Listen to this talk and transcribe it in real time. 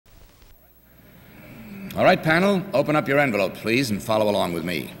All right, panel, open up your envelope, please, and follow along with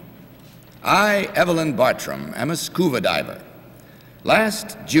me. I, Evelyn Bartram, am a scuba diver.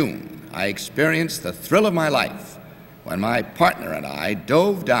 Last June, I experienced the thrill of my life when my partner and I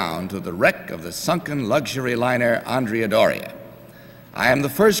dove down to the wreck of the sunken luxury liner Andrea Doria. I am the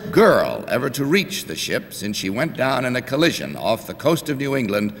first girl ever to reach the ship since she went down in a collision off the coast of New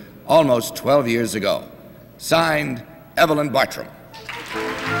England almost 12 years ago. Signed, Evelyn Bartram.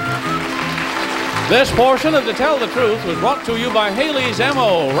 This portion of To Tell the Truth was brought to you by Haley's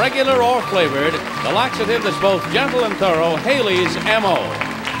M.O., regular or flavored, the laxative that's both gentle and thorough, Haley's M.O.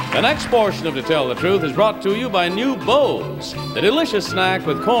 The next portion of To Tell the Truth is brought to you by New Bose, the delicious snack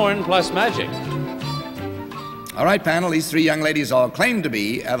with corn plus magic. All right, panel, these three young ladies all claim to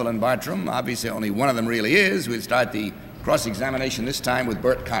be Evelyn Bartram. Obviously, only one of them really is. We'll start the cross-examination this time with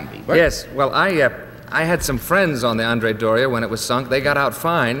Bert Convey. Bert? Yes, well, I had some friends on the Andrea Doria when it was sunk. They got out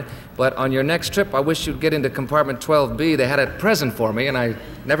fine, but on your next trip, I wish you'd get into compartment 12B. They had a present for me, and I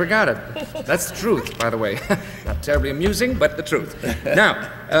never got it. That's the truth, by the way. Not terribly amusing, but the truth. Now,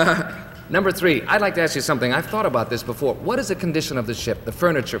 number 3, I'd like to ask you something. I've thought about this before. What is the condition of the ship, the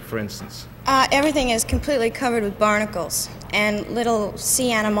furniture, for instance? Everything is completely covered with barnacles and little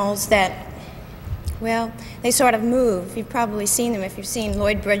sea animals that, well, they sort of move. You've probably seen them if you've seen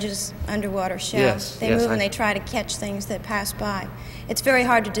Lloyd Bridges' underwater show. Yes, they move and they try to catch things that pass by. It's very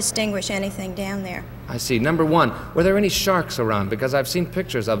hard to distinguish anything down there. I see. Number 1, were there any sharks around? Because I've seen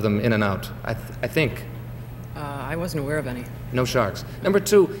pictures of them in and out, I think. I wasn't aware of any. No sharks. Number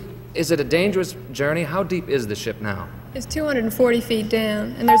 2, is it a dangerous journey? How deep is the ship now? It's 240 feet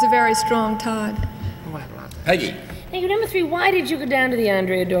down, and there's a very strong tide. Peggy. Thank you. Number 3, why did you go down to the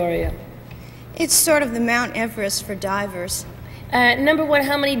Andrea Doria? It's sort of the Mount Everest for divers. Number 1,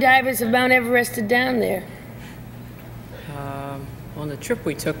 how many divers have Mount Everested down there? On the trip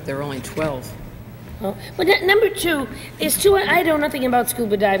we took, there were only 12. Oh. Well, number 2, I know nothing about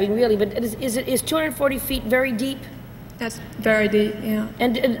scuba diving, really, but is 240 feet very deep? That's very deep, yeah.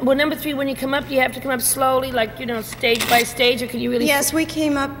 And well, number 3, when you come up, do you have to come up slowly, like, you know, stage by stage, or can you really... Yes, we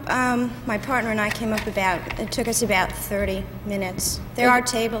came up, my partner and I came up it took us about 30 minutes. There are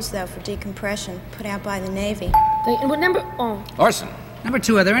tables, though, for decompression, put out by the Navy. Orson. Number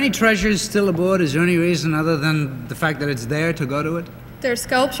 2, are there any treasures still aboard? Is there any reason other than the fact that it's there to go to it? There are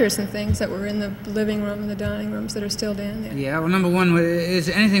sculptures and things that were in the living room and the dining rooms that are still down there. Yeah, well, number 1, is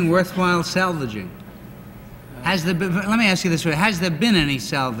anything worthwhile salvaging? Has there been, let me ask you this way, has there been any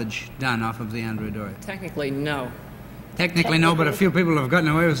salvage done off of the Andrea Doria? Technically, no. Technically no, but a few people have gotten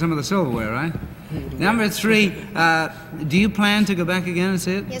away with some of the silverware, right? Number 3, do you plan to go back again and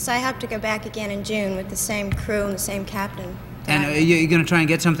see it? Yes, I hope to go back again in June with the same crew and the same captain. And are you going to try and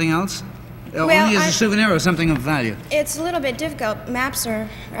get something else? Only as a souvenir or something of value? It's a little bit difficult. Maps or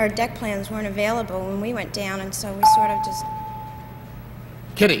deck plans weren't available when we went down, and so we sort of just...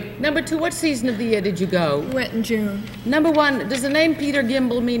 Kitty. Number 2, what season of the year did you go? We went in June. Number 1, does the name Peter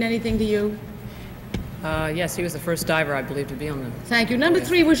Gimble mean anything to you? Yes, he was the first diver, I believe, to be on the... Thank you. Number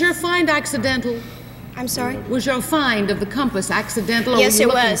 3, was your find accidental? I'm sorry? Was your find of the compass accidental? Yes, or it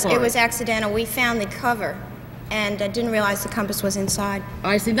were you was. looking for It was accidental. We found the cover, and I didn't realize the compass was inside.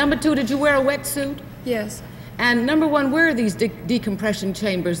 I see. Number 2, did you wear a wetsuit? Yes. And number 1, where are these decompression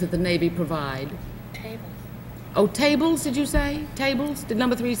chambers that the Navy provide? Tables. Oh, tables, did you say? Tables? Did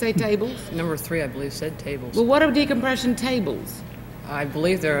number 3 say tables? Number 3, I believe, said tables. Well, what are decompression tables? I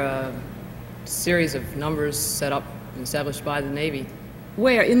believe they're a series of numbers set up and established by the Navy.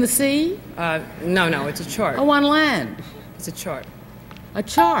 Where, in the sea? No, it's a chart. Oh, on land? It's a chart. A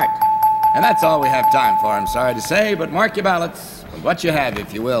chart? And that's all we have time for, I'm sorry to say, but mark your ballots with what you have,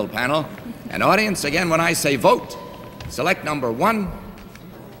 if you will, panel. And audience, again, when I say vote, select number 1,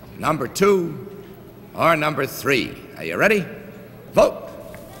 number 2, or number 3. Are you ready? Vote.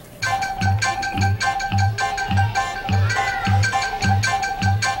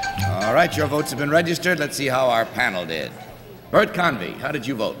 All right, your votes have been registered. Let's see how our panel did. Bert Convey, how did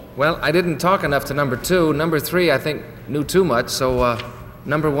you vote? Well, I didn't talk enough to number 2. Number 3, I think, knew too much, so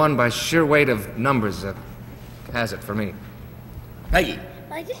number 1, by sheer weight of numbers, has it for me. Peggy.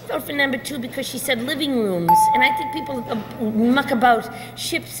 I didn't vote for number 2 because she said living rooms, and I think people muck about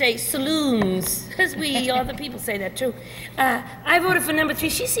ships say saloons, as we other people say that too. I voted for number 3.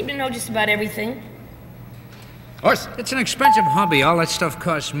 She seemed to know just about everything. Horse. It's an expensive hobby. All that stuff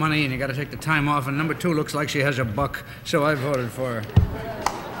costs money, and you got to take the time off. And number 2 looks like she has a buck, so I voted for her.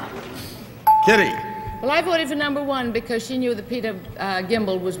 Kitty. Well, I voted for number 1 because she knew that Peter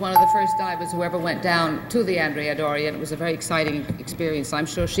Gimble was one of the first divers who ever went down to the Andrea Doria, and it was a very exciting experience. I'm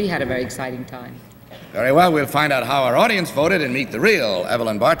sure she had a very exciting time. Very well, we'll find out how our audience voted and meet the real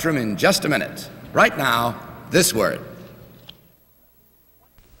Evelyn Bartram in just a minute. Right now, this word.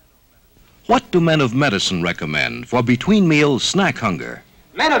 What do men of medicine recommend for between meals snack hunger?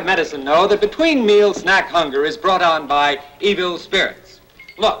 Men of medicine know that between meals snack hunger is brought on by evil spirits.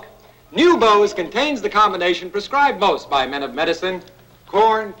 Look, New Bose contains the combination prescribed most by men of medicine,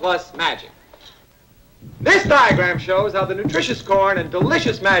 corn plus magic. This diagram shows how the nutritious corn and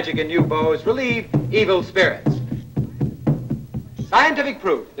delicious magic in New Bose relieve evil spirits. Scientific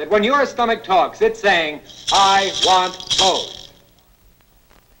proof that when your stomach talks, it's saying, I want Bose.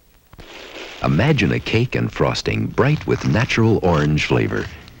 Imagine a cake and frosting bright with natural orange flavor.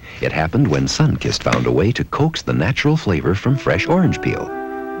 It happened when Sunkist found a way to coax the natural flavor from fresh orange peel.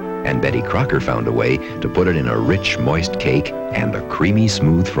 And Betty Crocker found a way to put it in a rich, moist cake and a creamy,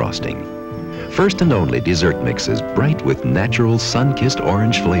 smooth frosting. First and only dessert mixes bright with natural Sunkist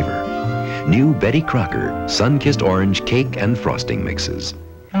orange flavor. New Betty Crocker Sunkist orange cake and frosting mixes.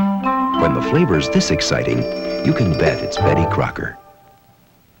 When the flavor's this exciting, you can bet it's Betty Crocker.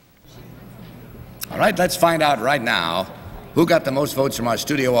 All right, let's find out right now who got the most votes from our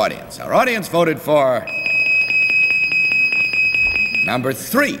studio audience. Our audience voted for number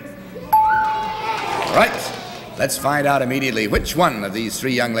 3. All right, let's find out immediately which one of these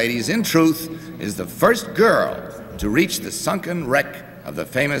 3 young ladies, in truth, is the first girl to reach the sunken wreck of the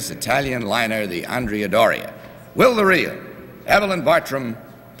famous Italian liner, the Andrea Doria. Will the real Evelyn Bartram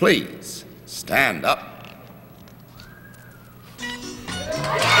please stand up?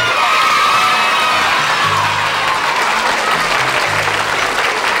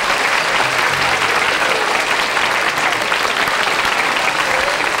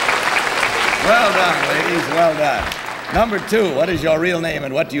 Well done, ladies, well done. Number 2, what is your real name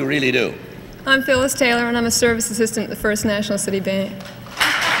and what do you really do? I'm Phyllis Taylor, and I'm a service assistant at the First National City Bank.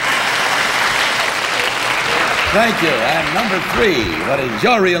 Thank you. And number 3, what is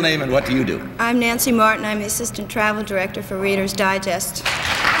your real name and what do you do? I'm Nancy Martin. I'm the assistant travel director for Reader's Digest.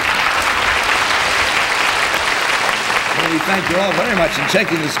 Well, we thank you all very much. In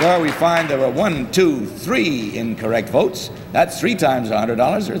checking the score, we find there were 1, 2, 3 incorrect votes. That's 3 times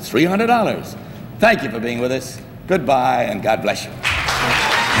 $100 or $300. Thank you for being with us. Goodbye and God bless you.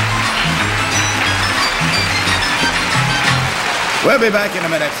 We'll be back in a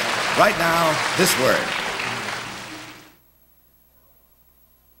minute. Right now, this word.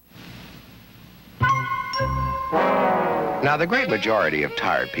 Now, the great majority of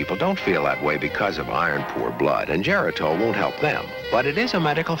tired people don't feel that way because of iron-poor blood, and Geritol won't help them. But it is a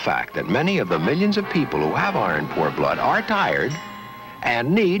medical fact that many of the millions of people who have iron-poor blood are tired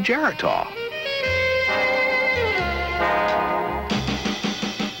and need Geritol.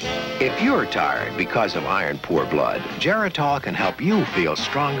 If you're tired because of iron-poor blood, Geritol can help you feel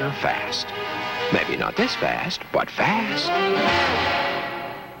stronger fast. Maybe not this fast, but fast.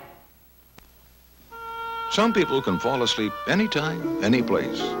 Some people can fall asleep anytime, any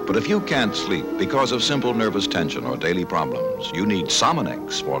place. But if you can't sleep because of simple nervous tension or daily problems, you need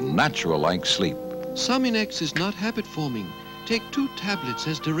Sominex for natural-like sleep. Sominex is not habit-forming. Take 2 tablets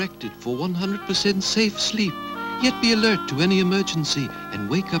as directed for 100% safe sleep. Yet be alert to any emergency and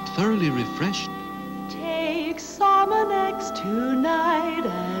wake up thoroughly refreshed. Take Sominex tonight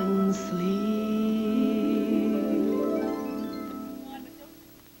and sleep.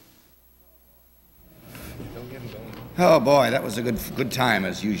 Oh boy, that was a good time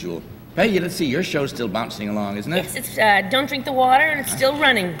as usual. Hey, let's see, your show's still bouncing along, isn't it? Yes, it's Don't Drink the Water, and it's still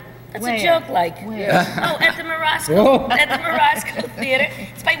running. That's Where? a joke, like. Where? Oh, at the Morosco. At the Morosco Theater.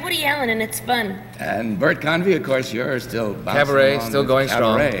 It's by Woody Allen, and it's fun. And Bert Convey, of course, you're still bouncing Cabaret, along still with going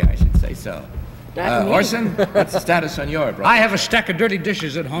strong. Cabaret, I should say so. Orson, what's the status on your brother? I have a stack of dirty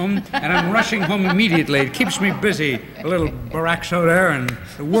dishes at home, and I'm rushing home immediately. It keeps me busy. A little Baraxo there, and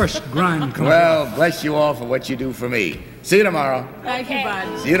the worst grime comes Well, bless you all for what you do for me. See you tomorrow. Thank you,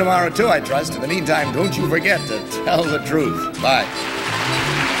 Bud. See you tomorrow, too, I trust. In the meantime, don't you forget to tell the truth. Bye.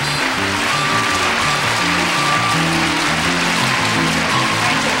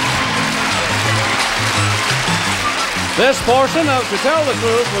 This portion of To Tell the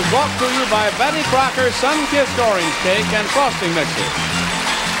Truth was brought to you by Betty Crocker's Sun-Kissed Orange Cake and Frosting Mixes.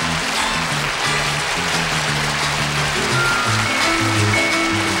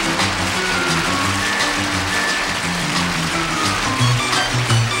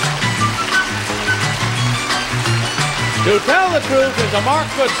 To Tell the Truth is a Mark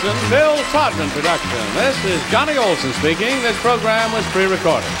Goodson, Bill Todman production. This is Johnny Olson speaking. This program was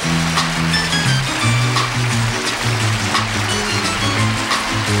pre-recorded.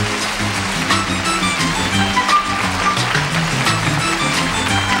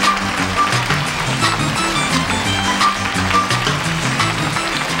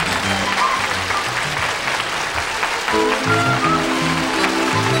 Bye.